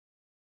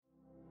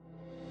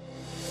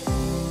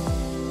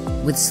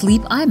with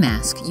Sleep Eye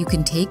Mask, you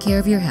can take care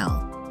of your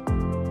health.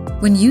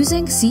 When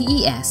using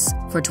CES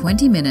for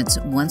 20 minutes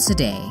once a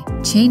day,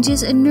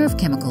 changes in nerve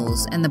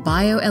chemicals and the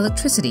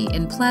bioelectricity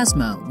in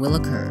plasma will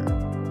occur.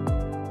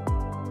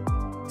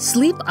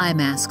 Sleep Eye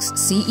Mask's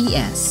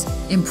CES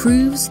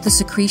improves the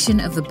secretion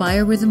of the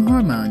biorhythm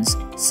hormones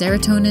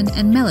serotonin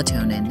and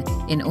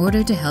melatonin in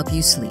order to help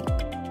you sleep.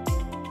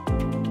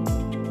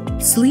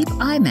 Sleep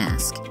Eye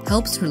Mask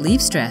helps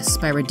relieve stress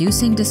by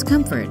reducing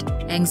discomfort,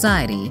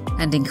 anxiety,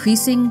 and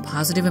increasing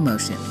positive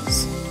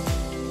emotions.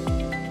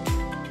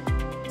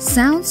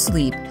 Sound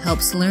sleep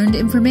helps learned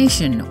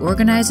information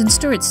organize and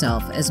store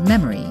itself as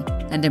memory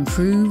and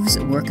improves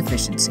work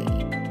efficiency.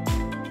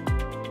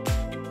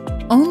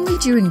 Only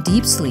during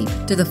deep sleep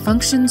do the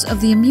functions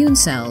of the immune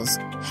cells,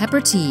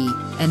 Hepar T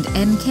and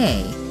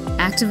NK,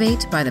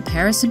 activate by the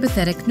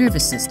parasympathetic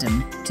nervous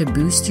system to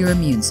boost your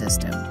immune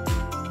system.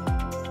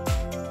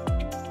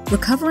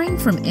 Recovering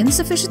from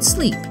insufficient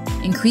sleep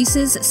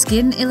increases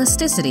skin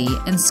elasticity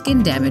and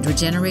skin damage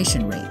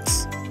regeneration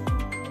rates.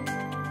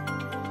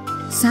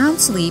 Sound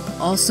sleep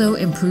also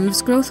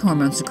improves growth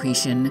hormone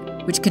secretion,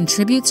 which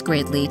contributes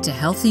greatly to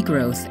healthy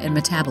growth and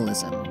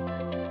metabolism.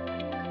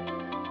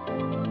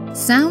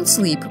 Sound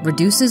sleep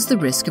reduces the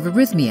risk of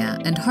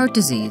arrhythmia and heart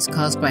disease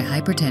caused by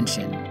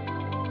hypertension.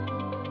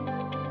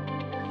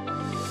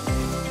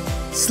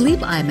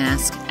 Sleep Eye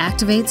Mask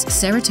activates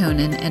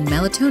serotonin and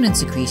melatonin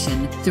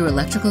secretion through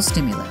electrical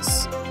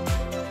stimulus.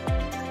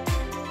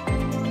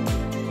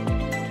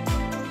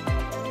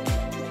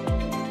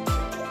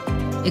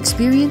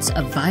 Experience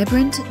a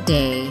vibrant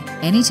day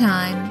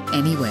anytime,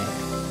 anywhere.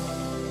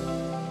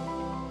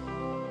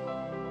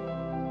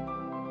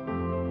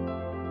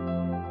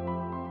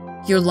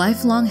 Your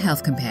lifelong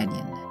health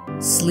companion,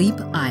 Sleep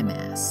Eye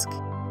Mask.